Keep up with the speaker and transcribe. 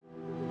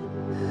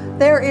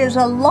There is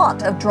a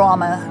lot of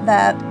drama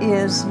that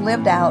is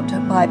lived out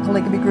by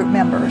polygamy group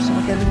members.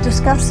 We're going to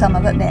discuss some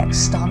of it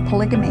next on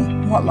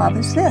Polygamy. What love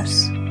is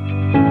this?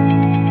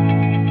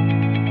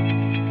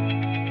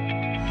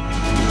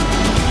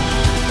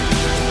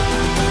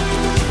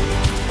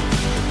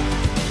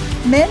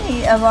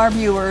 Many of our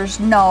viewers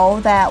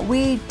know that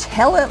we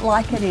tell it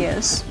like it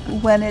is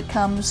when it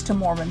comes to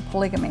Mormon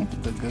polygamy.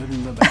 The good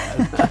and the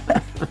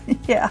bad.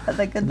 Yeah,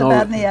 the good, the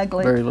bad, and the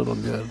ugly. Very little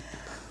good.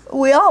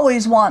 We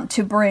always want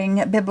to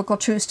bring biblical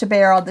truths to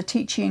bear on the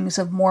teachings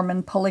of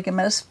Mormon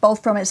polygamists,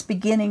 both from its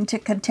beginning to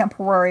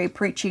contemporary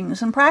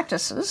preachings and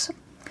practices.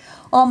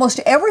 Almost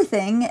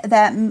everything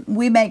that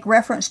we make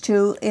reference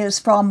to is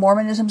from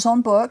Mormonism's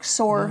own books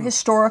or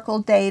historical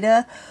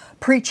data,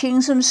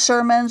 preachings and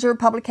sermons or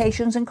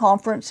publications and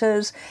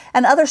conferences,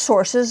 and other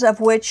sources of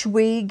which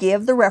we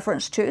give the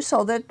reference to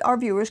so that our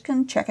viewers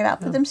can check it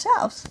out for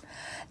themselves.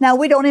 Now,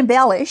 we don't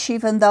embellish,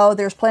 even though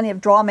there's plenty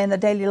of drama in the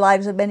daily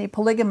lives of many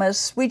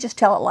polygamists. We just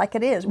tell it like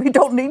it is. We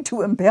don't need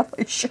to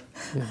embellish.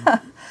 Yeah.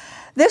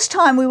 This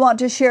time we want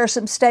to share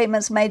some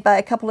statements made by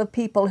a couple of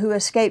people who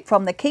escaped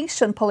from the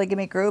Kingston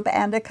polygamy group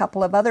and a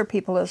couple of other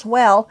people as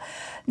well.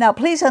 Now,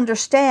 please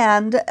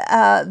understand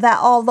that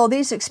although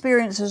these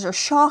experiences are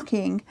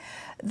shocking,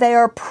 they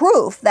are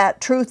proof that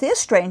truth is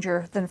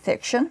stranger than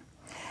fiction.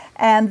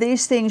 And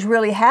these things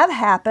really have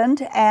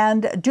happened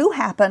and do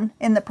happen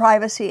in the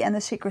privacy and the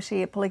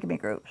secrecy of polygamy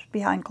groups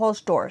behind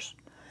closed doors.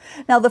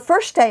 Now, the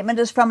first statement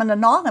is from an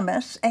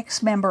anonymous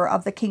ex-member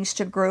of the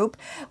Kingston group.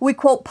 We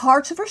quote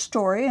parts of her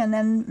story and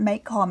then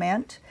make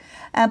comment.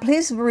 And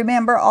please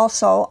remember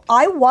also,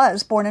 I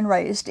was born and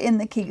raised in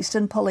the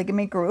Kingston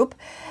polygamy group,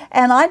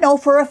 and I know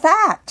for a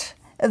fact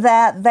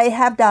that they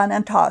have done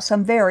and taught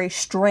some very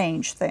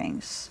strange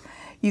things.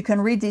 You can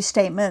read these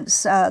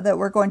statements that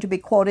we're going to be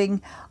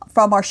quoting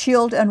from our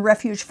Shield and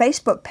Refuge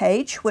Facebook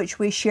page, which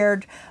we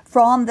shared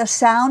from the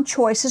Sound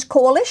Choices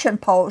Coalition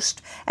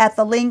post at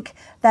the link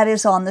that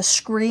is on the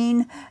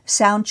screen,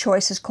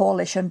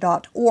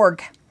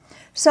 soundchoicescoalition.org.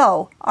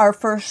 So, our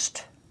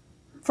first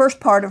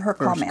part of her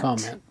comment.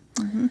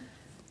 Mm-hmm.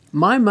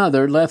 My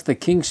mother left the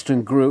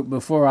Kingston group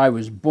before I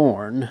was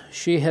born.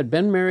 She had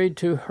been married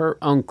to her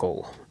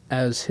uncle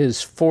as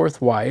his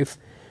fourth wife.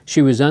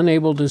 She was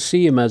unable to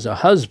see him as a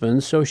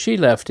husband, so she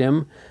left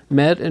him,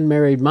 met and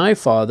married my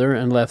father,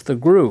 and left the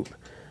group.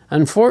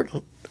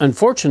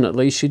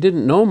 Unfortunately, she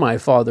didn't know my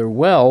father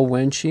well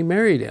when she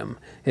married him.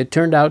 It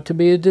turned out to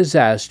be a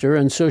disaster,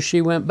 and so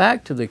she went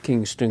back to the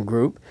Kingston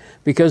group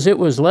because it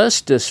was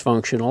less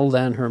dysfunctional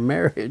than her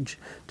marriage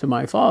to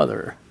my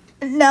father.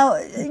 Now,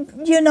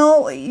 you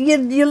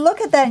look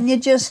at that and you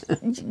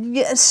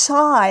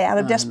sigh out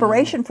of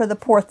desperation for the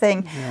poor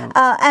thing.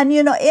 Yeah. And,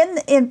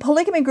 in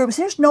polygamy groups,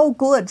 there's no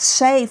good,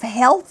 safe,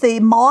 healthy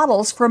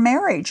models for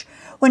marriage.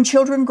 When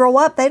children grow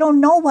up, they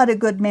don't know what a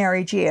good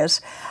marriage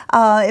is.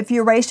 If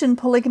you're raised in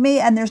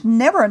polygamy, and there's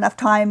never enough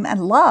time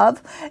and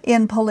love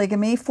in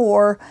polygamy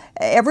for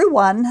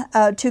everyone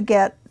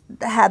to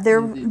have their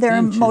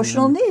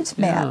emotional needs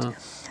met. Yeah.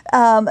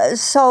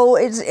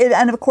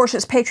 And of course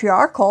it's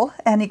patriarchal,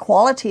 and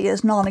equality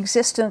is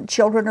non-existent.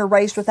 Children are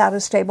raised without a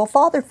stable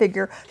father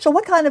figure. So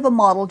what kind of a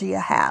model do you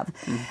have?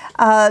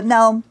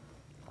 Now,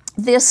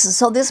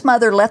 this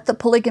mother left the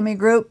polygamy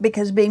group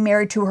because being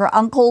married to her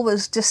uncle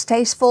was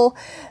distasteful.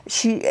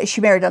 She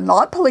married a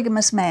not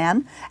polygamous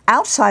man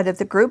outside of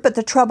the group, but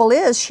the trouble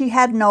is she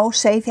had no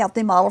safe,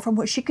 healthy model from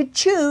which she could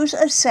choose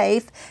a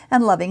safe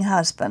and loving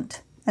husband.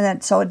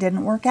 And so it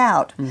didn't work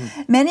out.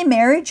 Many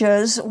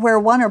marriages where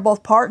one or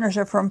both partners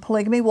are from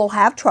polygamy will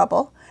have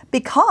trouble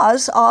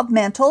because of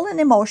mental and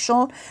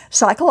emotional,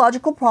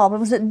 psychological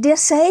problems that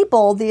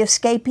disable the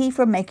escapee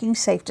from making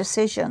safe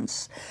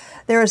decisions.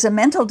 There is a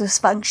mental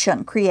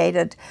dysfunction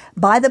created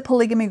by the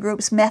polygamy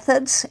group's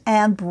methods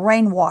and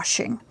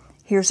brainwashing.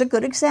 Here's a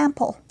good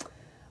example.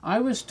 I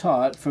was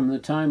taught from the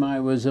time I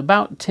was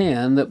about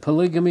 10 that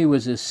polygamy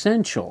was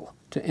essential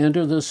to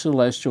enter the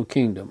celestial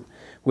kingdom.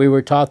 We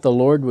were taught the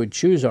Lord would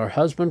choose our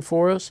husband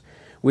for us.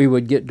 We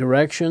would get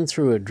direction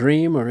through a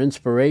dream or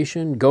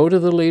inspiration, go to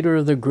the leader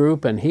of the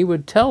group, and he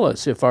would tell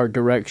us if our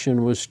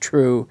direction was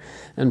true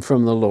and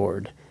from the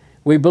Lord.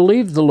 We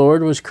believed the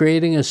Lord was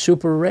creating a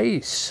super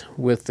race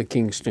with the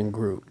Kingston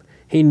group.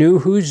 He knew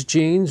whose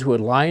genes would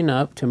line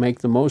up to make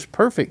the most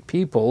perfect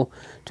people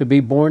to be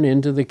born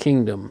into the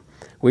kingdom.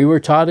 We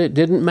were taught it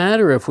didn't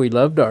matter if we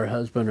loved our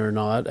husband or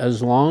not,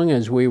 as long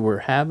as we were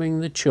having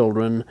the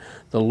children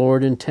the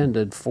Lord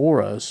intended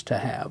for us to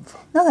have.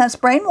 No, that's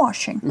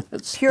brainwashing.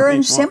 That's pure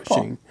and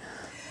simple.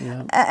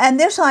 Yeah. And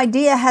this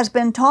idea has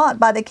been taught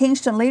by the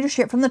Kingston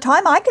leadership from the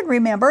time I can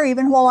remember,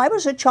 even while I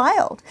was a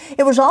child.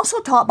 It was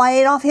also taught by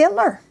Adolf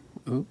Hitler.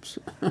 Oops.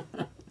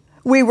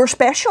 We were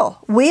special.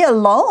 We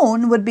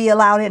alone would be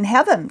allowed in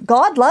heaven.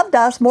 God loved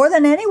us more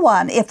than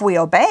anyone if we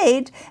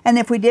obeyed, and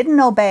if we didn't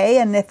obey,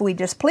 and if we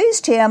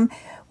displeased him,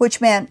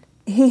 which meant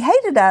he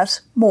hated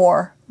us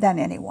more than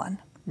anyone.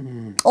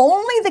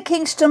 Only the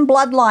Kingston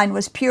bloodline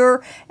was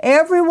pure.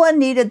 Everyone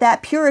needed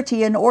that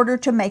purity in order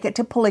to make it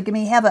to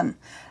polygamy heaven.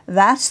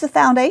 That's the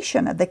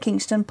foundation of the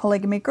Kingston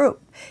Polygamy Group.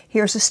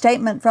 Here's a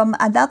statement from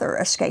another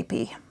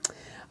escapee.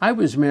 I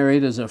was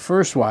married as a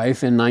first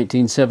wife in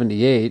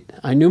 1978.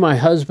 I knew my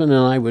husband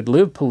and I would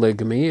live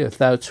polygamy if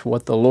that's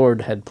what the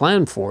Lord had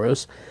planned for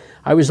us.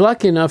 I was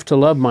lucky enough to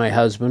love my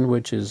husband,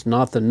 which is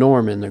not the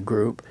norm in the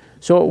group,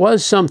 so it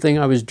was something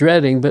I was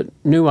dreading but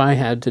knew I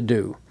had to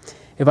do.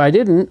 If I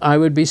didn't, I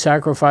would be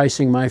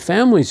sacrificing my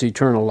family's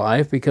eternal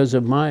life because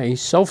of my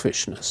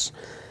selfishness.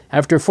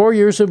 After 4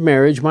 years of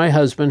marriage, my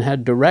husband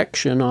had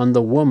direction on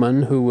the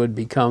woman who would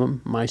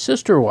become my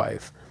sister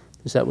wife.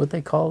 Is that what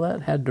they call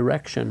that? Had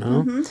direction,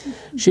 huh?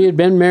 Mm-hmm. She had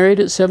been married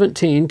at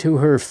 17 to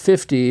her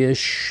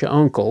 50-ish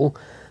uncle.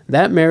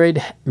 That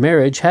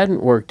marriage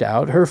hadn't worked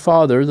out. Her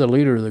father, the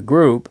leader of the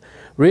group,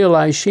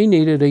 realized she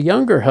needed a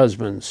younger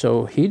husband,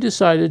 so he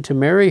decided to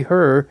marry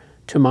her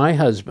to my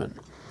husband.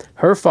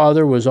 Her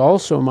father was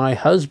also my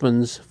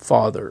husband's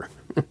father.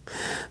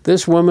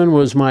 This woman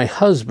was my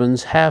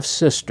husband's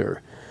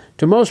half-sister.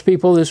 To most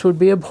people, this would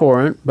be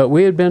abhorrent, but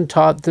we had been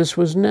taught this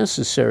was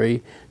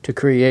necessary to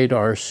create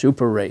our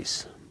super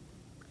race.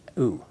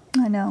 Ooh.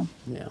 I know.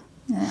 Yeah.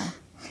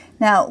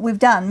 Now, we've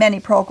done many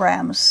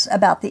programs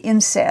about the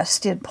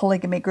incest in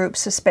polygamy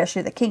groups,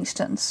 especially the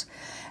Kingstons.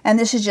 And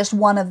this is just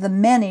one of the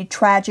many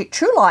tragic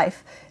true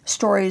life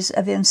stories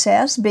of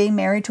incest, being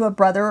married to a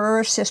brother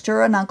or a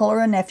sister, an uncle or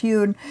a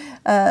nephew,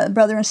 and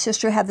brother and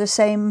sister have the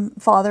same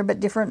father but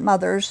different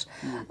mothers.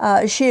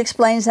 She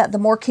explains that the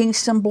more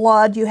Kingston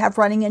blood you have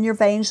running in your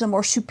veins, the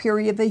more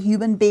superior of a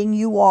human being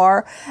you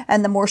are,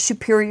 and the more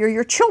superior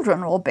your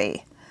children will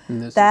be.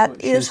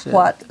 That is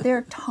what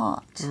they're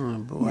taught. Oh,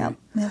 boy. Yep,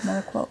 we have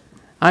another quote.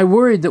 I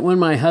worried that when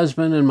my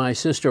husband and my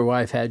sister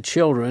wife had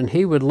children,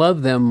 he would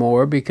love them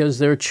more because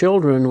their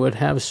children would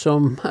have so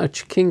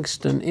much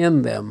Kingston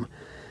in them.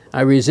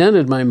 I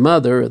resented my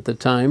mother at the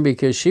time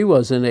because she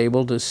wasn't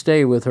able to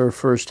stay with her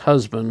first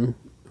husband,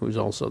 who's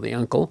also the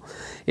uncle.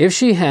 If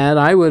she had,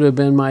 I would have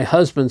been my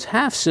husband's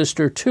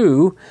half-sister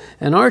too,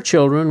 and our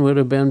children would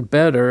have been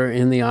better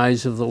in the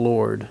eyes of the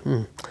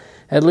Lord.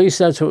 At least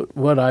that's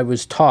what I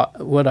was taught,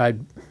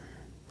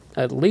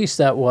 At least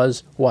that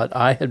was what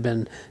I had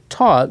been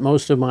taught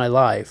most of my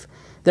life.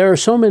 There are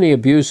so many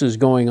abuses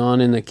going on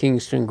in the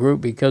Kingston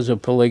group because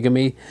of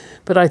polygamy,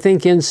 but I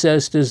think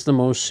incest is the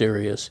most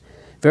serious.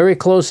 Very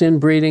close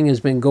inbreeding has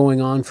been going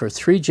on for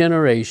 3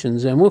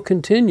 generations and will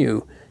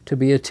continue to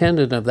be a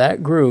tenet of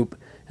that group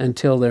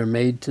until they're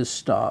made to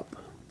stop.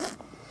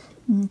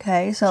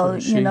 Okay, so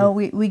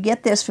we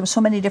get this from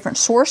so many different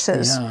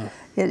sources. Yeah.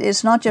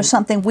 It's not just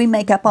something we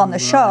make up on the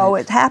show.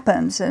 It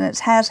happens, and it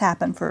has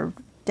happened for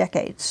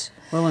decades.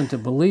 Well, and to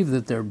believe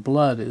that their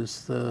blood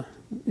is the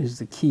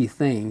key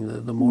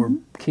thing. The more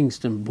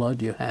Kingston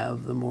blood you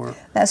have, the more...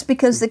 That's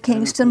because the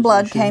Kingston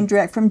blood came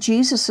direct from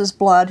Jesus'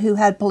 blood, who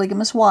had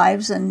polygamous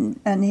wives, and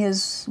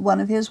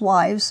one of his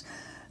wives,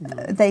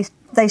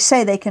 they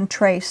say they can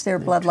trace their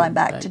bloodline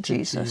back to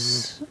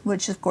Jesus,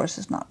 which of course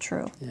is not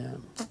true. Yeah.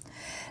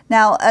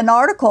 Now, an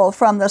article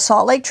from the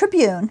Salt Lake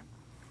Tribune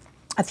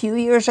a few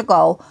years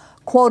ago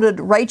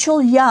quoted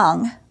Rachel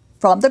Young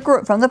from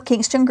the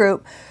Kingston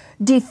group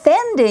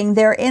defending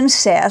their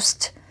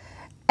incest.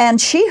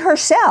 And she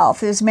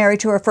herself is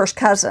married to her first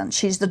cousin.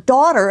 She's the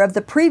daughter of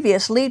the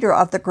previous leader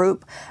of the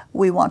group.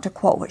 We want to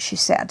quote what she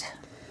said.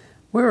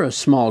 We're a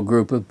small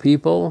group of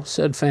people,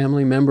 said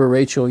family member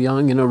Rachel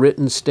Young in a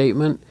written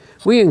statement.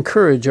 We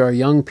encourage our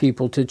young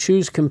people to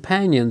choose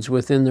companions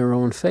within their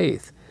own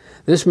faith.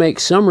 This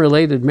makes some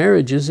related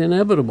marriages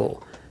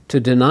inevitable. To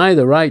deny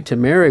the right to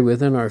marry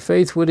within our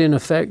faith would in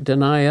effect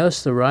deny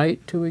us the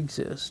right to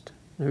exist.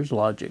 There's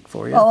logic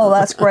for you. Oh,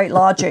 that's great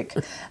logic.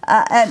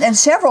 And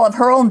several of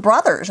her own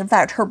brothers, in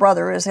fact, her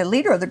brother is a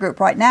leader of the group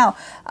right now,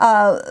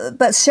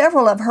 but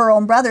several of her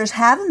own brothers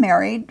have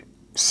married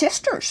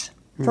sisters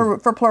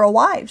for plural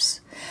wives.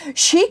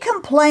 She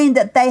complained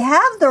that they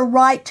have the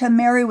right to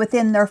marry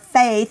within their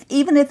faith,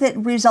 even if it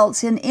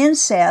results in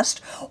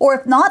incest, or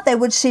if not, they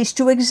would cease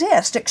to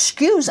exist.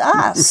 Excuse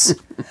us.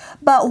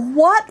 But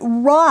what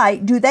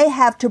right do they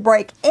have to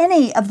break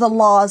any of the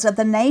laws of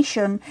the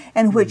nation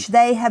in which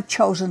they have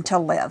chosen to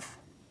live?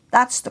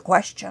 That's the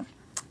question.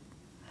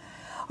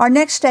 Our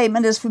next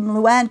statement is from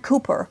Luann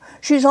Cooper.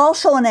 She's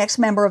also an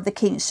ex-member of the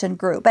Kingston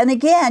group. And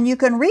again, you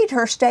can read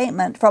her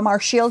statement from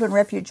our Shield and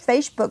Refuge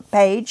Facebook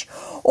page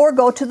or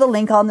go to the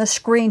link on the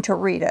screen to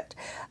read it.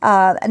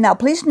 Now,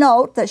 please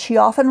note that she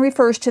often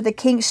refers to the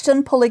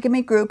Kingston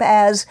polygamy group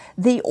as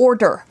the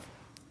Order.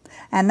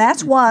 And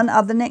that's one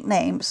of the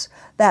nicknames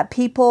that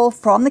people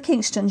from the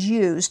Kingstons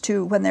use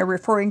when they're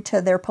referring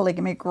to their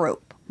polygamy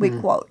group. We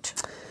quote,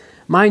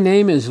 My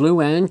name is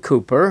Luann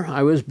Cooper.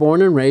 I was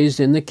born and raised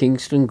in the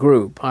Kingston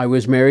group. I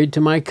was married to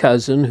my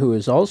cousin, who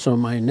is also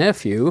my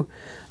nephew.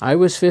 I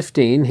was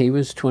 15, he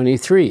was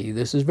 23.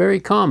 This is very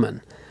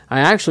common. I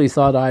actually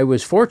thought I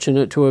was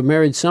fortunate to have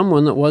married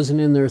someone that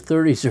wasn't in their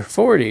 30s or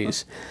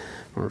 40s,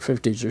 or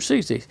 50s or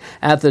 60s,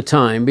 at the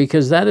time,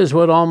 because that is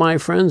what all my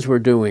friends were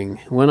doing.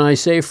 When I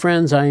say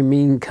friends, I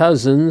mean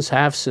cousins,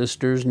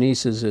 half-sisters,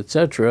 nieces,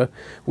 etc.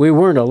 We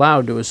weren't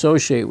allowed to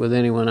associate with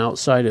anyone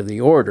outside of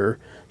the order,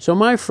 So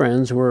my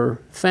friends were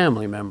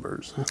family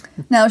members.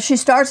 Now, she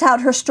starts out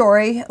her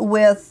story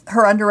with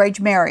her underage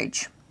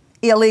marriage.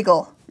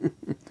 Illegal.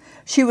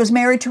 She was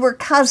married to her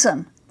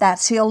cousin.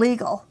 That's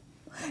illegal.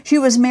 She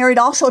was married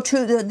also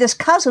to, this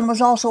cousin was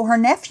also her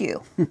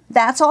nephew.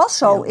 That's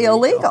also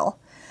illegal.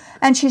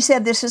 And she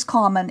said this is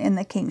common in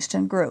the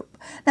Kingston group.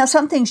 Now,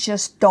 some things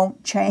just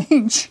don't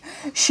change.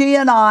 She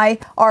and I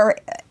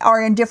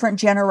are in different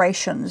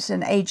generations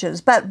and ages,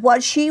 but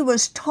what she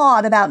was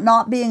taught about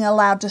not being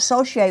allowed to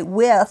associate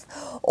with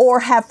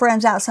or have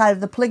friends outside of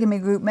the polygamy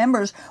group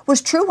members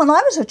was true when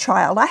I was a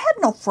child. I had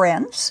no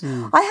friends.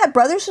 I had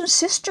brothers and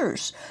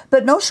sisters,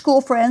 but no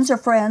school friends or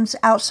friends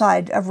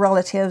outside of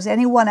relatives.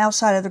 Anyone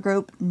outside of the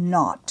group,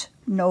 not.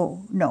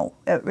 No,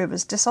 it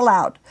was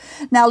disallowed.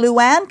 Now,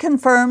 Luann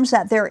confirms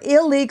that their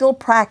illegal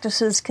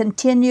practices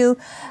continue,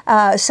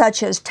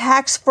 such as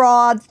tax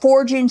fraud,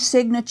 forging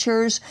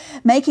signatures,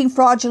 making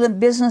fraudulent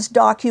business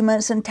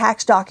documents and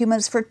tax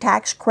documents for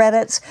tax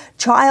credits,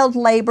 child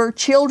labor,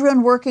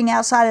 children working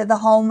outside of the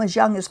home as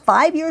young as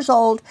 5 years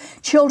old,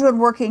 children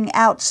working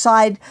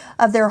outside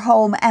of their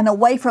home and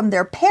away from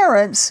their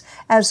parents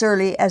as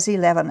early as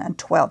 11 and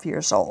 12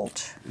 years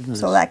old.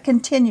 So that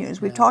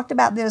continues. We've talked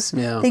about this,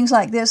 things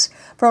like this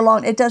for a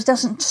long. It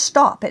doesn't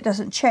stop. It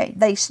doesn't change.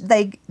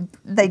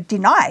 They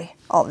deny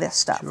all this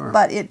stuff,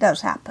 but it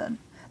does happen.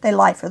 They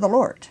lie for the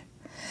Lord.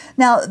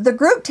 Now the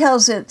group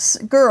tells its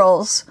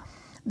girls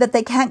that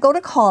they can't go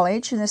to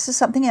college, and this is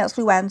something else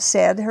Luann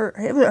said.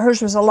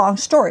 Hers was a long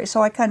story,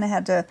 so I kind of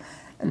had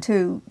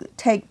to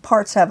take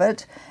parts of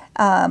it.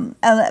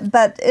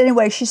 But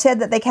anyway, she said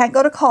that they can't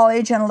go to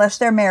college unless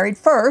they're married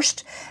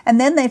first, and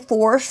then they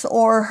force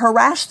or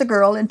harass the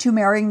girl into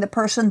marrying the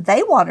person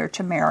they want her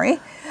to marry,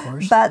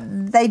 but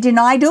they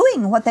deny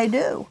doing what they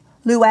do.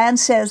 Luann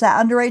says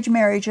that underage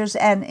marriages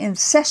and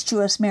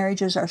incestuous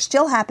marriages are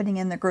still happening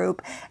in the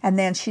group, and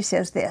then she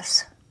says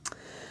this.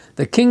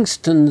 The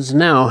Kingstons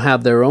now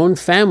have their own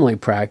family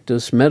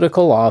practice,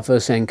 medical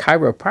office, and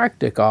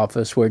chiropractic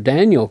office where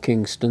Daniel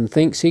Kingston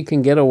thinks he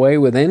can get away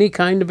with any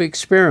kind of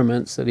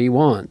experiments that he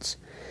wants.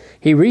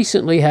 He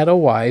recently had a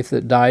wife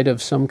that died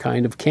of some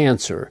kind of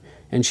cancer,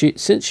 and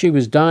since she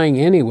was dying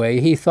anyway,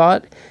 he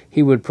thought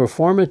he would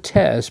perform a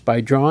test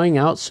by drawing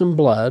out some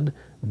blood,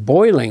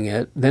 boiling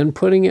it, then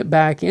putting it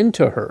back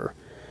into her.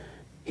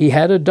 He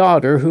had a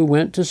daughter who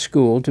went to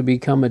school to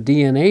become a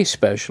DNA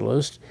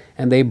specialist,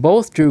 and they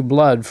both drew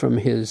blood from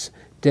his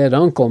dead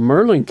uncle,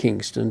 Merlin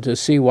Kingston, to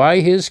see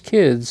why his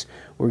kids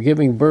were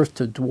giving birth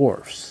to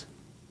dwarfs.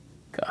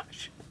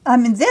 Gosh. I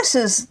mean, this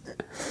is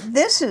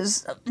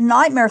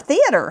nightmare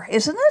theater,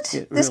 isn't it?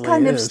 It this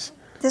really is.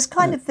 This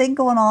kind of thing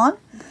going on.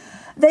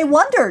 They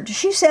wondered,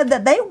 she said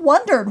that they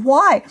wondered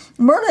why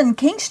Merlin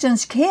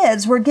Kingston's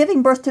kids were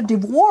giving birth to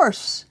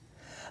dwarfs.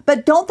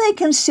 But don't they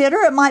consider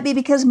it might be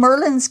because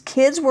Merlin's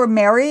kids were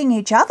marrying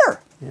each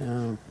other?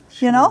 Yeah.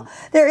 Sure. You know,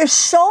 there is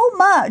so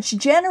much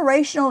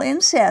generational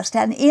incest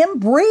and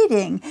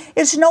inbreeding.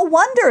 It's no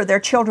wonder their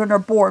children are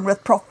born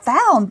with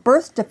profound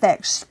birth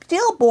defects,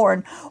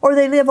 stillborn, or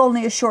they live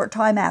only a short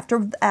time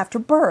after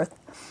birth.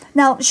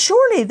 Now,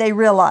 surely they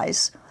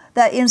realize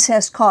that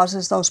incest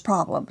causes those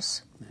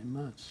problems. They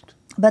must.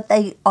 But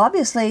they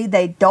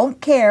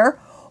don't care,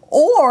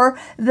 or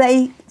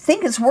they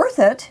think it's worth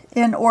it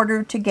in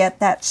order to get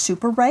that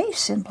super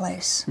race in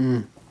place.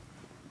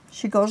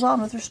 She goes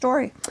on with her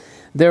story.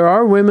 There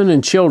are women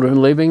and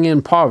children living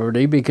in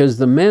poverty because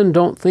the men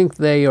don't think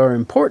they are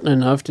important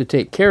enough to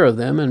take care of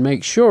them and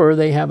make sure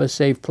they have a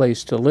safe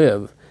place to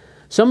live.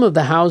 Some of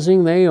the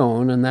housing they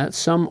own and that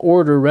some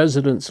order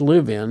residents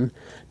live in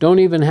don't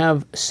even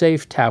have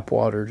safe tap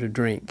water to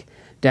drink.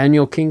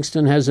 Daniel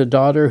Kingston has a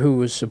daughter who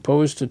was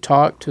supposed to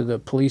talk to the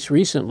police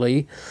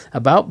recently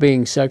about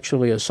being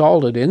sexually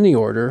assaulted in the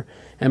order,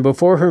 and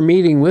before her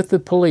meeting with the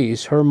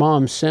police, her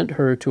mom sent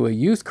her to a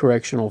youth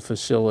correctional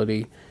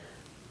facility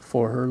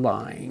for her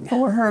lying.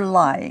 For her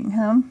lying,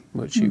 huh?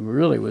 But she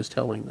really was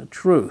telling the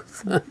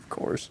truth, of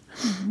course.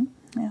 Mm-hmm.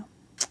 Yeah,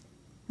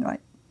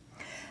 right.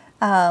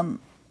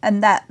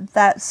 And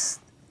that's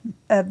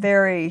a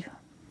very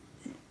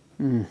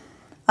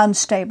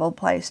unstable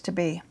place to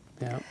be.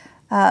 Yeah.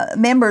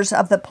 Members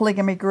of the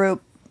polygamy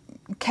group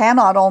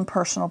cannot own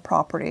personal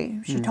property.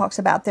 She talks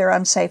about their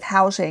unsafe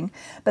housing,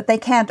 but they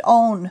can't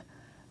own.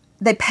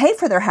 They pay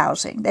for their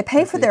housing. They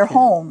pay for their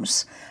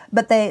homes,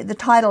 but the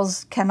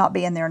titles cannot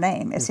be in their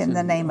name. It's in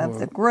the name of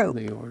the group,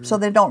 so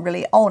they don't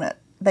really own it.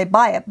 They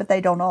buy it, but they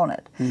don't own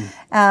it.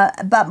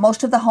 But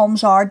most of the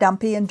homes are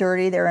dumpy and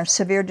dirty. They're in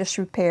severe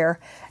disrepair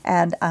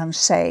and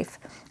unsafe.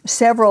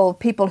 Several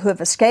people who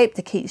have escaped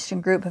the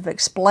Kingston group have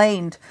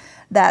explained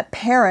that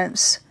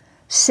parents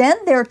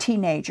send their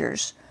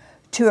teenagers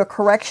to a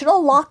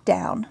correctional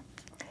lockdown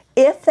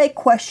if they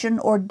question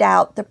or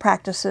doubt the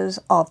practices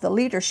of the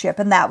leadership.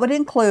 And that would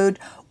include,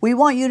 we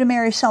want you to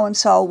marry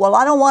so-and-so. Well,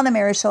 I don't want to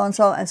marry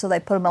so-and-so. And so they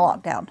put them in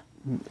lockdown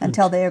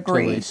until they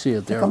agree they see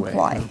it to their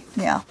comply. way.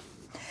 Yeah.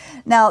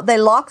 Now, they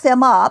lock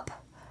them up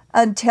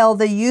until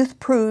the youth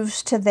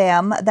proves to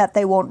them that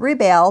they won't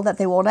rebel, that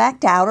they won't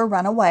act out or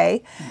run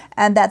away,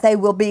 and that they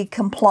will be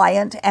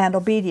compliant and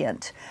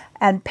obedient.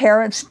 And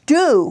parents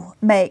do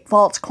make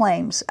false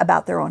claims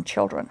about their own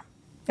children,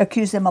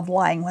 accuse them of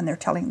lying when they're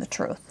telling the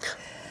truth.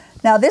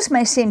 Now, this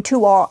may seem too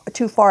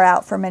far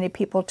out for many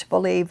people to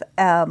believe,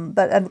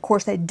 but of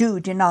course they do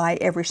deny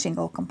every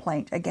single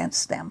complaint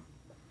against them.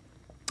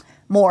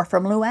 More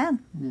from Luann.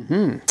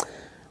 Mm-hmm.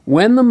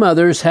 When the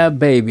mothers have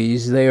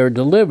babies, they are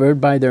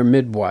delivered by their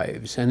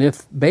midwives, and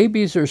if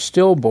babies are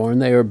stillborn,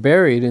 they are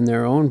buried in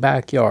their own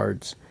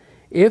backyards.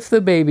 If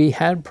the baby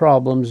had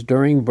problems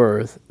during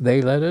birth,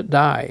 they let it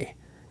die,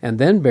 and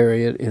then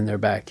bury it in their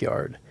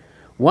backyard.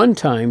 One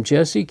time,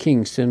 Jesse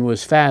Kingston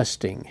was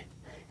fasting,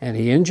 and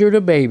he injured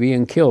a baby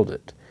and killed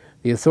it.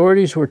 The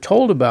authorities were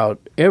told about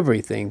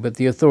everything, but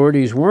the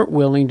authorities weren't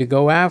willing to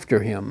go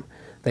after him.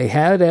 They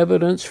had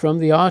evidence from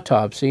the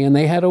autopsy, and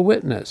they had a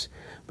witness,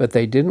 but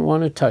they didn't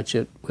want to touch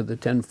it with a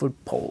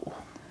 10-foot pole.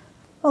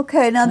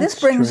 Okay, now That's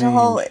this brings strange. a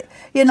whole,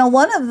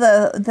 one of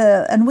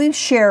the and we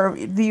share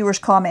viewers'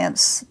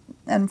 comments,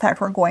 in fact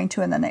we're going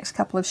to in the next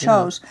couple of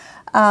shows,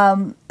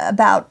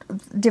 about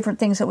different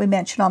things that we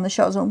mention on the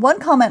shows. And one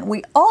comment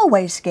we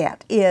always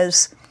get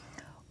is,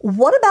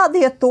 what about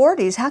the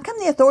authorities? How come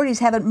the authorities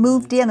haven't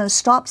moved in and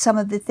stopped some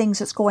of the things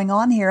that's going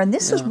on here? And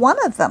this is one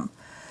of them.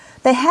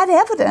 They had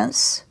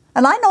evidence.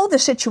 And I know the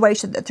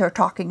situation that they're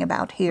talking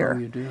about here. Oh,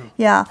 you do?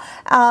 Yeah,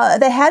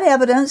 they had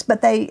evidence,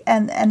 but they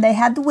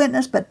had the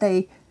witness, but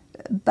they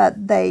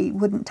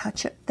wouldn't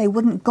touch it. They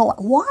wouldn't go.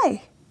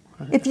 Why?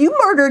 If you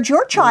murdered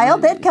your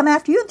child, they'd come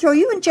after you and throw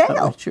you in I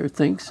jail. sure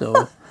think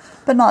so.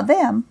 But not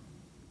them.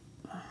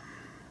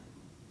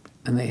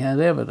 And they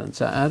had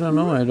evidence. I don't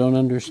know. I don't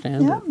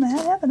understand Yeah, it. they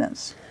had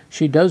evidence.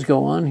 She does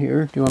go on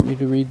here. Do you want me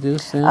to read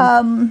this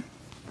then?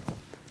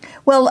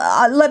 Well,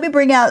 let me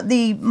bring out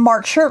the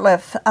Mark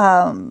Shurtleff.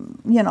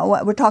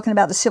 We're talking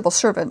about the civil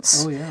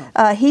servants. Oh,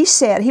 yeah. He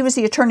said, he was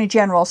the Attorney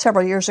General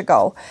several years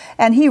ago,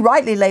 and he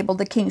rightly labeled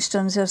the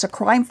Kingstons as a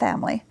crime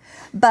family.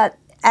 But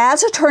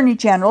as Attorney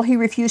General, he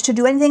refused to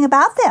do anything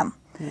about them.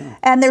 Yeah.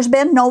 And there's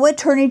been no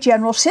Attorney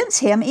General since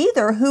him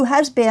either who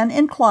has been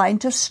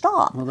inclined to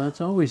stop. Well, that's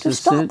always the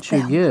sense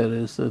you get,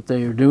 is that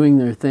they are doing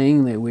their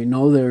thing. We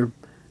know they're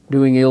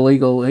doing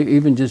illegal,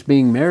 even just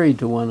being married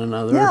to one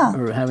another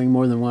or having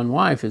more than one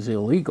wife is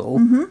illegal.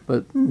 Mm-hmm.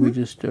 But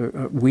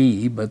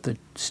but the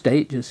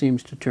state just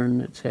seems to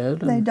turn its head.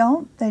 They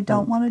don't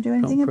want to do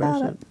anything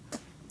about it.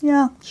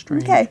 Yeah.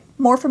 Strange. Okay.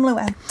 More from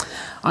Luann.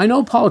 I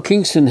know Paul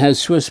Kingston has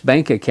Swiss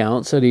bank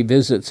accounts that he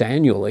visits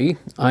annually.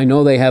 I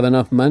know they have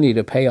enough money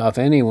to pay off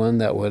anyone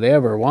that would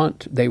ever want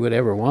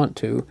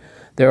to.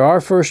 There are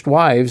first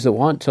wives that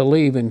want to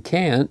leave and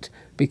can't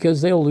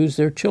because they'll lose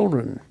their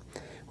children.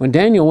 When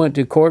Daniel went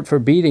to court for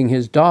beating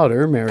his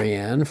daughter,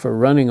 Marianne, for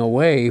running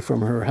away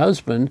from her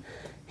husband,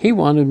 he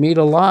wanted me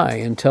to lie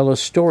and tell a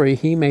story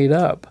he made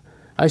up.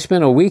 I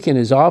spent a week in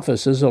his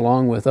offices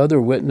along with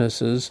other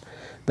witnesses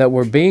that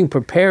were being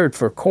prepared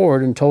for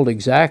court and told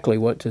exactly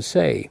what to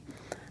say.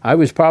 I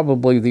was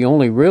probably the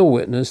only real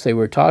witness they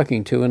were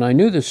talking to, and I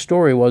knew the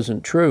story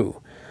wasn't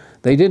true.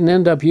 They didn't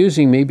end up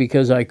using me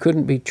because I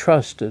couldn't be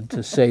trusted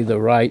to say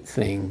the right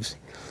things.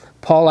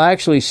 Paul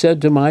actually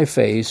said to my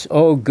face,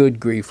 "Oh, good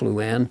grief,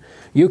 Luann,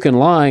 you can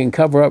lie and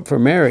cover up for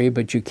Mary,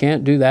 but you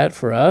can't do that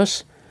for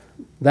us?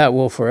 That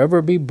will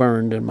forever be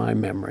burned in my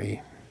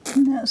memory."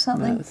 That's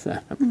something.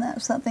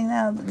 That's something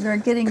now they're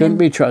getting. Couldn't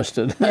be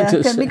trusted. Yeah,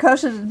 couldn't be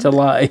trusted to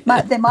lie.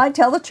 They might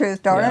tell the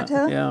truth, darn it.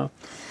 Huh?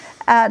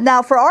 Yeah.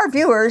 Now, for our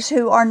viewers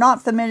who are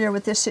not familiar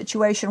with this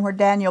situation where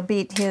Daniel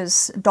beat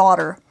his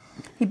daughter,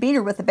 he beat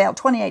her with a belt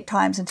 28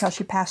 times until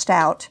she passed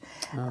out.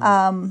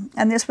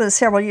 And this was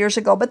several years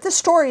ago. But this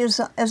story is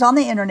on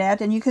the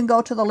internet, and you can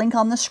go to the link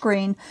on the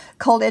screen,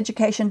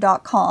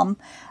 culteducation.com,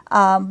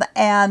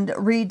 and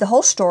read the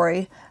whole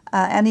story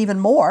and even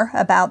more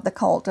about the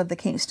cult of the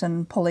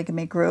Kingston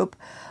polygamy group.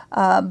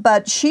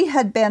 But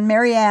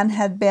Marianne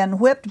had been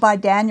whipped by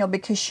Daniel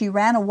because she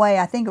ran away,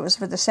 I think it was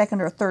for the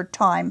second or third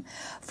time,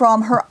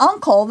 from her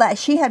uncle that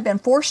she had been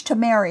forced to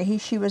marry.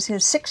 She was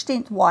his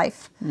 16th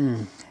wife.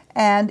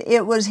 And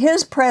it was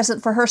his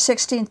present for her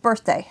 16th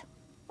birthday.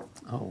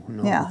 Oh,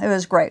 no. Yeah, it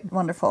was great,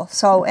 wonderful.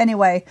 So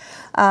anyway,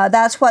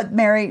 that's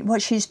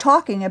what she's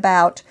talking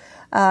about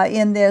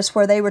in this,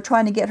 where they were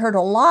trying to get her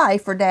to lie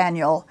for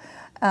Daniel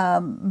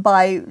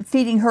by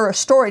feeding her a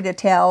story to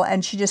tell,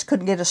 and she just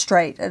couldn't get it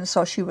straight, and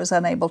so she was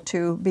unable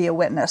to be a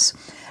witness.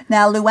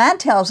 Now, Luann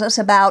tells us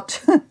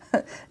about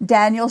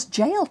Daniel's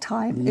jail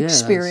time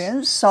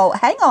experience. So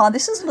hang on,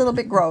 this is a little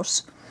bit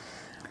gross.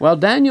 While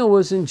Daniel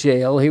was in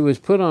jail, he was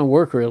put on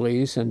work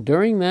release, and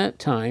during that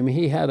time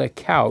he had a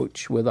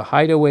couch with a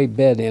hideaway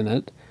bed in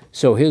it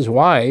so his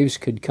wives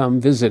could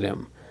come visit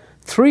him.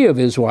 3 of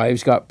his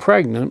wives got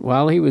pregnant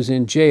while he was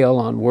in jail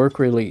on work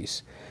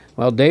release.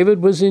 While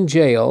David was in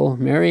jail,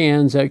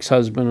 Marianne's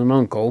ex-husband and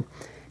uncle,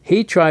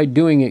 he tried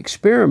doing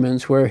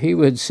experiments where he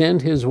would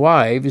send his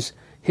wives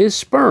his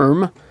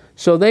sperm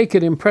so they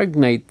could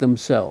impregnate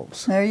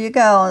themselves. There you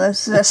go.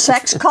 This is a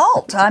sex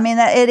cult. I mean,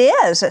 it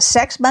is. It's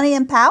sex, money,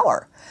 and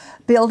power.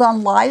 build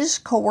on lies,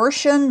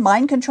 coercion,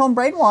 mind control, and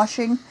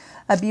brainwashing,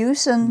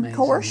 abuse, and Amazing.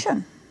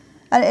 coercion.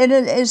 And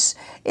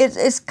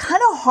it's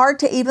kind of hard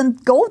to even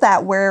go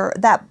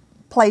that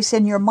place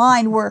in your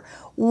mind where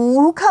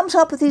who comes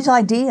up with these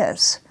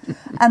ideas,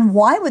 and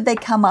why would they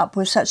come up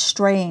with such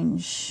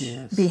strange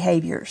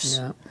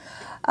behaviors?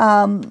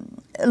 Yeah.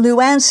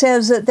 Luann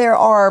says that there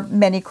are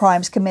many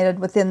crimes committed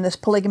within this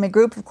polygamy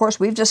group. Of course,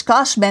 we've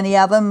discussed many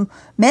of them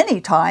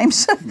many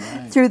times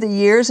through the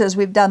years as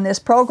we've done this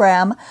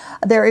program.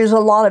 There is a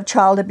lot of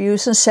child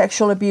abuse and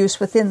sexual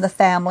abuse within the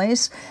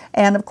families.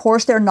 And of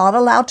course, they're not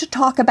allowed to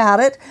talk about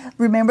it.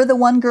 Remember the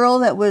one girl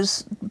that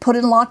was put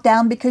in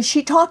lockdown because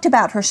she talked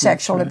about her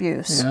sexual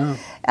abuse. Yeah.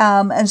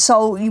 And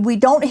so we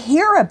don't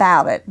hear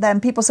about it.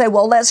 Then people say,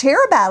 well, let's hear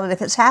about it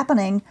if it's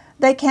happening.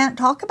 They can't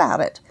talk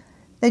about it.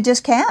 They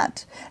just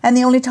can't. And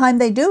the only time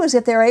they do is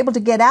if they're able to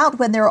get out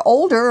when they're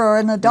older or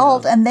an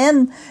adult. Yeah. And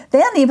then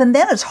even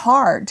then it's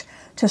hard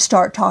to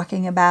start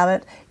talking about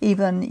it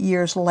even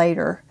years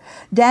later.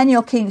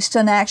 Daniel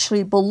Kingston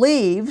actually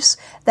believes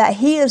that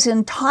he is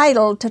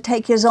entitled to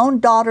take his own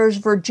daughter's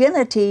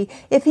virginity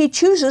if he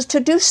chooses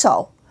to do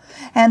so.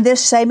 And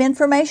this same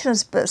information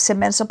has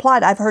been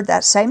supplied. I've heard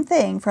that same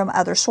thing from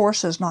other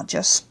sources, not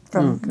just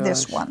from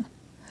this one.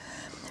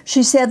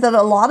 She said that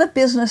a lot of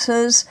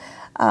businesses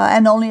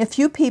and only a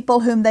few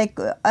people whom they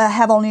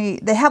have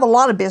a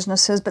lot of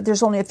businesses, but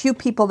there's only a few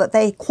people that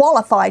they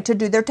qualify to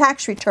do their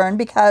tax return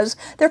because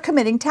they're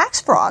committing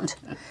tax fraud.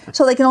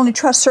 So they can only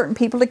trust certain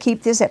people to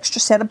keep this extra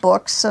set of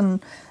books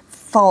and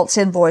false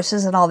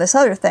invoices and all this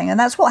other thing. And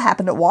that's what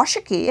happened at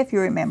Washakie, if you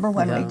remember,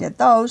 when we did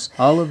those.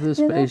 All of this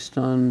based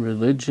on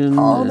religion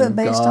and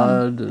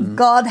God.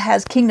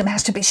 God's kingdom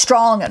has to be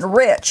strong and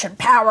rich and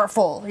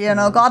powerful.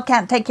 God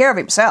can't take care of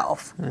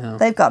himself. Yeah.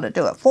 They've got to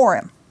do it for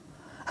him.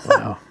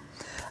 Wow.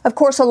 Of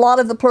course, a lot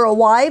of the plural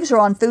wives are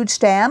on food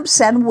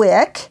stamps and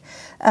WIC,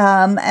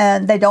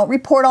 and they don't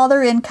report all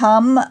their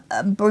income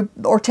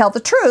or tell the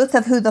truth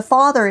of who the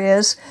father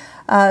is,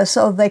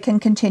 so they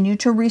can continue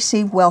to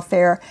receive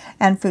welfare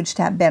and food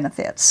stamp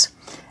benefits.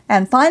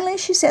 And finally,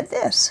 she said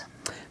this.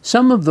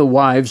 Some of the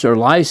wives are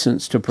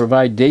licensed to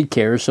provide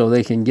daycare so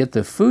they can get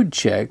the food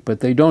check, but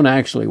they don't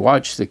actually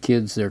watch the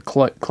kids they're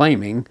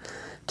claiming.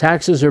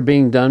 Taxes are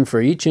being done for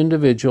each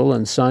individual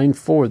and signed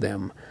for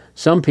them.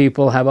 Some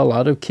people have a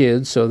lot of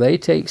kids, so they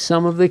take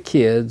some of the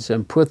kids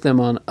and put them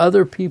on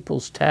other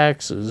people's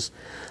taxes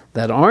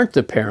that aren't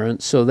the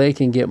parents so they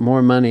can get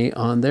more money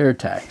on their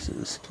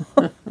taxes.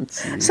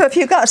 So if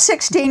you've got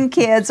 16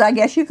 kids, I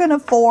guess you can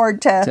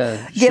afford to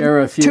give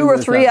share a few 2 or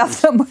 3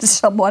 of them with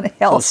someone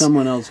else. So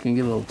someone else can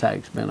get a little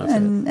tax benefit.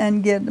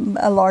 And get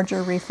a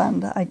larger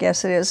refund, I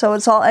guess it is. So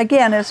it's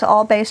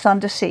all based on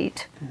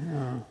deceit.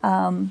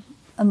 Yeah.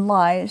 And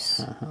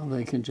lies. How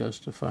they can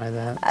justify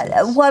that.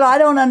 What I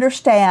don't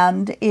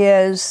understand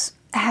is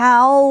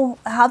how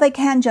they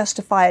can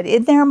justify it.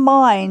 In their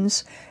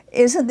minds,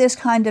 isn't this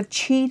kind of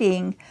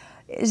cheating?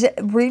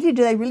 Do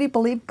they really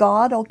believe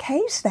God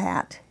okays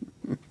that?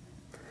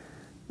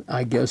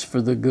 I guess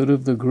for the good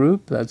of the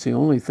group, that's the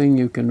only thing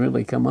you can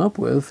really come up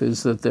with,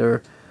 is that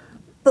they're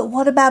But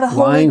what about a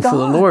holy lying God? for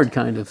the Lord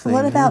kind of thing.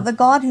 What about the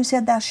God who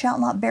said, "Thou shalt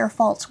not bear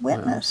false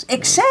witness"?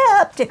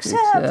 Except,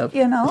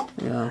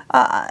 Yeah.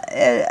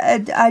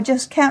 I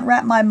just can't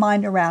wrap my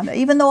mind around it.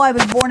 Even though I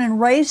was born and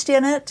raised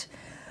in it,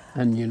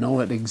 and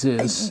it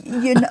exists.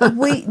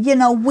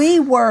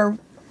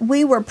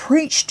 We were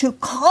preached to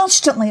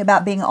constantly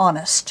about being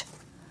honest.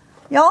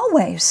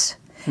 Always.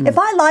 If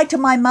I lied to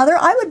my mother,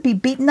 I would be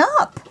beaten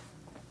up.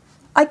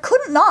 I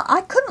couldn't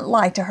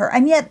lie to her,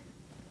 and yet.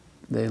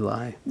 They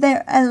lie.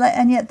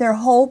 And yet their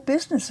whole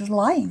business is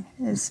lying,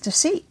 is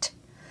deceit.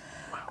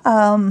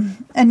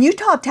 And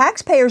Utah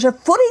taxpayers are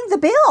footing the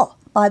bill,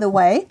 by the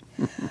way,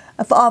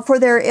 for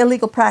their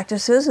illegal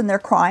practices and their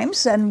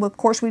crimes. And of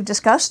course, we've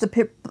discussed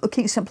the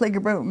Kingston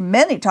Polygamy Group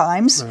many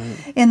times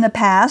in the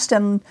past.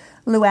 And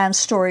Luann's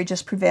story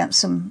just presents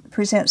some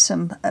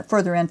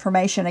further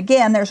information.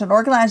 Again, there's an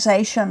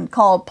organization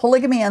called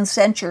Polygamy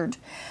Uncensored.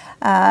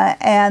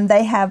 And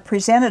they have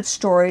presented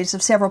stories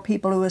of several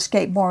people who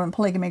escaped Mormon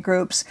polygamy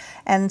groups.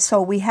 And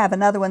so we have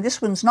another one.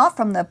 This one's not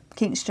from the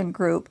Kingston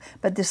group,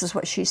 but this is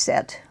what she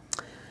said.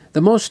 The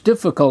most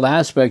difficult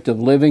aspect of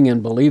living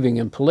and believing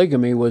in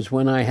polygamy was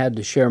when I had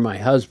to share my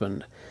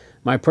husband.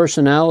 My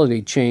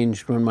personality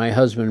changed when my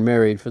husband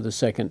married for the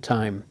second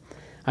time.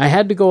 I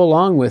had to go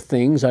along with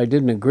things I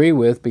didn't agree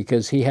with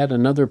because he had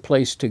another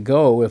place to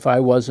go if I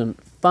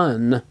wasn't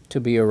fun to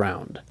be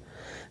around.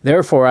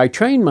 Therefore, I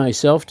trained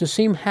myself to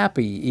seem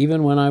happy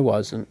even when I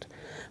wasn't.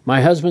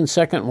 My husband's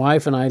second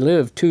wife and I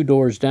lived 2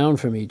 doors down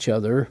from each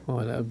other.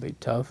 Oh, that would be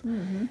tough.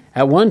 Mm-hmm.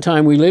 At one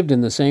time, we lived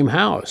in the same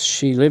house.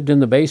 She lived in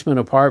the basement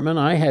apartment.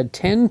 I had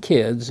 10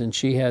 kids and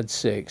she had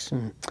 6.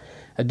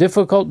 A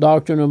difficult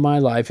doctrine of my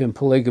life in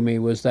polygamy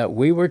was that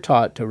we were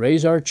taught to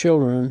raise our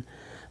children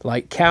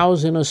like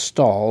cows in a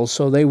stall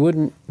so they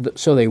weren't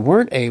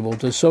able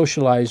to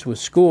socialize with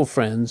school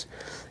friends,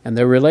 and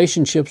their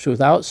relationships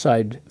with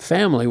outside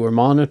family were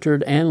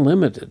monitored and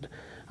limited.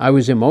 I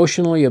was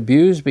emotionally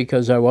abused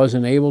because I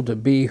wasn't able to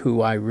be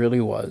who I really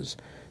was.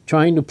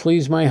 Trying to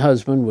please my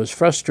husband was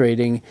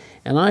frustrating,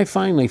 and I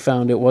finally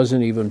found it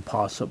wasn't even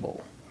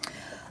possible.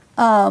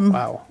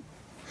 Wow.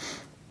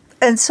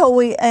 And so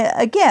we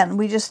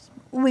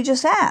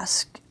just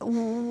ask,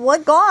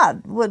 what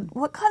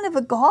kind of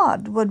a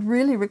God would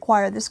really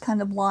require this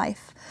kind of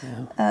life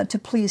to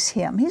please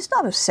Him? He's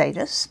not a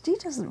sadist. He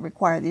doesn't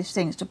require these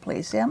things to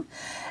please Him.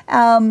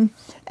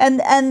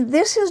 And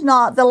this is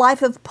not, the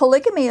life of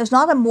polygamy is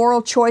not a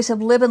moral choice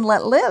of live and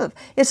let live.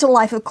 It's a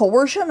life of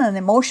coercion and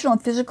emotional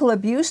and physical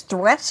abuse,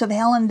 threats of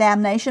hell and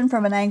damnation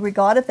from an angry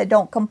God if they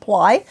don't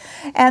comply,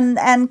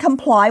 and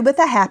comply with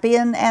a happy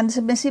and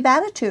submissive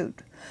attitude.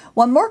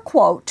 One more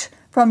quote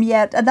from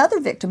yet another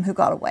victim who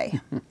got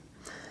away.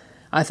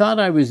 I thought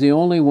I was the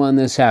only one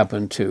this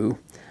happened to.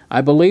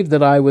 I believed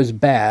that I was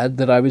bad,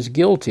 that I was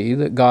guilty,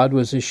 that God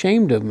was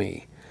ashamed of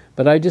me.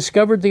 But I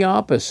discovered the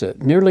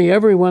opposite. Nearly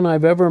everyone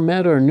I've ever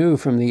met or knew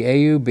from the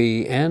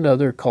AUB and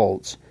other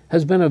cults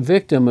has been a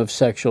victim of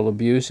sexual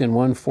abuse in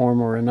one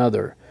form or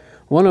another.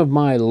 One of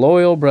my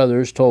loyal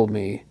brothers told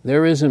me,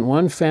 there isn't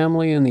one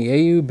family in the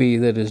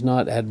AUB that is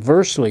not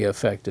adversely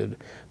affected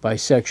by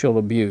sexual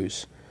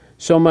abuse.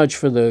 So much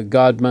for the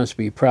God must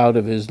be proud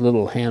of his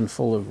little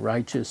handful of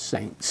righteous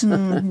saints.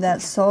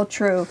 That's so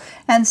true.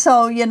 And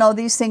so,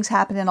 these things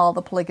happen in all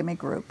the polygamy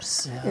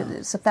groups. Yeah. It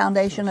is a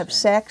foundation of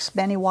sex,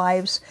 many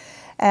wives,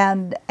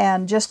 and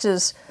just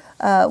as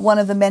one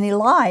of the many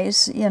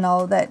lies,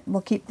 that will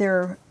keep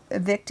their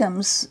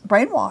victims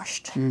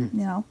brainwashed,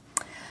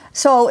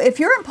 So if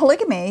you're in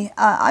polygamy,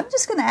 I'm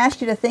just going to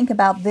ask you to think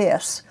about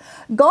this.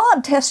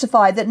 God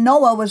testified that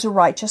Noah was a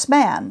righteous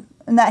man,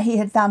 and that he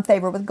had found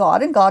favor with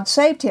God, and God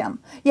saved him.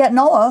 Yet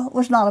Noah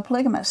was not a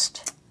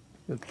polygamist.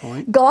 Good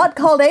point. God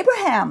called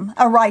Abraham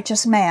a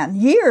righteous man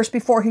years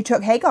before he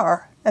took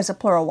Hagar as a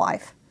plural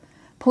wife.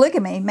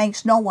 Polygamy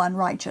makes no one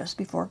righteous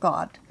before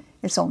God.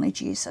 It's only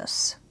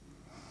Jesus.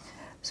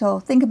 So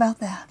think about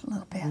that a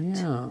little bit.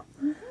 Yeah.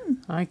 Mm-hmm.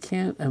 I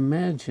can't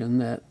imagine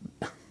that.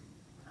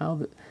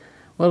 Well,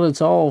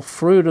 it's all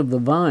fruit of the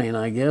vine,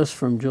 I guess,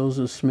 from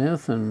Joseph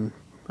Smith, and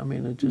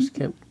it just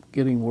kept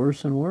getting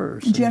worse and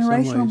worse.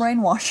 Generational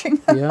brainwashing.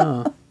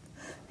 Yeah.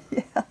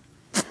 Yeah.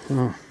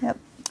 Oh, yep. terrible.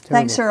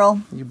 Thanks,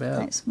 Earl. You bet.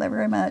 Thanks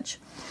very much.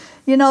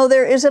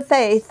 There is a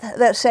faith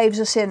that saves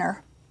a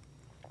sinner,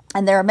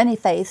 and there are many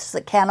faiths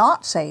that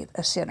cannot save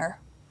a sinner.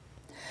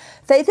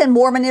 Faith in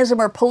Mormonism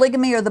or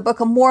polygamy or the Book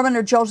of Mormon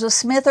or Joseph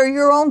Smith or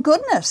your own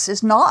goodness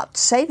is not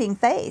saving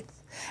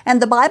faith.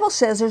 And the Bible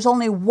says there's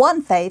only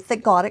one faith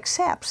that God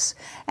accepts,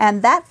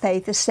 and that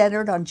faith is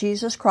centered on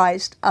Jesus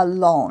Christ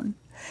alone.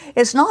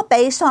 It's not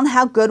based on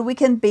how good we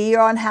can be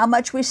or on how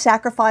much we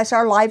sacrifice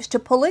our lives to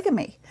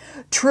polygamy.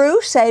 True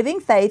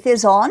saving faith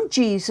is on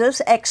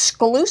Jesus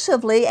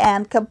exclusively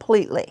and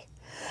completely.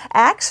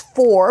 Acts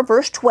 4,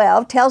 verse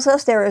 12 tells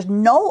us there is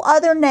no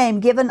other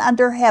name given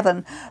under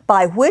heaven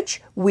by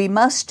which we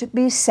must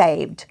be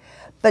saved.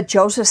 But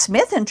Joseph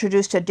Smith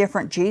introduced a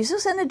different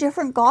Jesus and a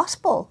different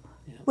gospel,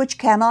 which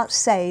cannot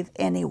save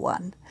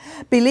anyone.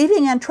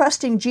 Believing and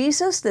trusting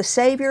Jesus, the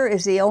Savior,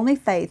 is the only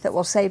faith that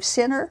will save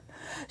sinners.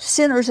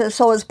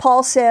 So as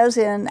Paul says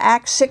in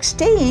Acts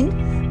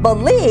 16,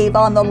 believe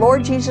on the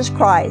Lord Jesus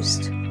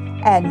Christ,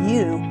 and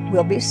you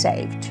will be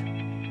saved.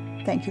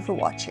 Thank you for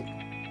watching.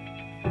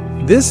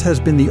 This has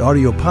been the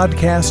audio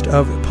podcast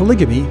of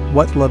Polygamy,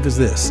 What Love Is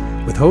This?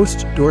 With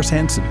host Doris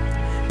Hanson.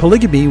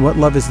 Polygamy, What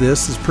Love Is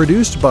This? Is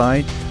produced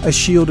by A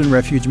Shield and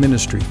Refuge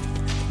Ministry.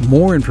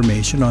 More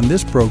information on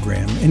this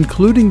program,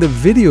 including the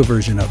video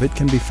version of it,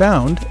 can be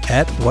found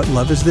at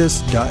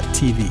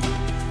whatloveisthis.tv.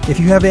 If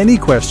you have any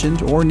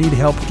questions or need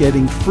help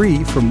getting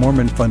free from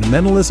Mormon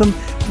fundamentalism,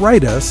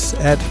 write us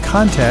at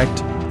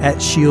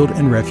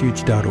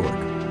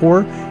contact@shieldandrefuge.org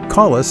or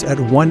call us at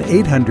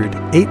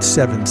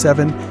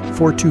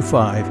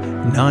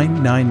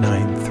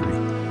 1-800-877-425-9993.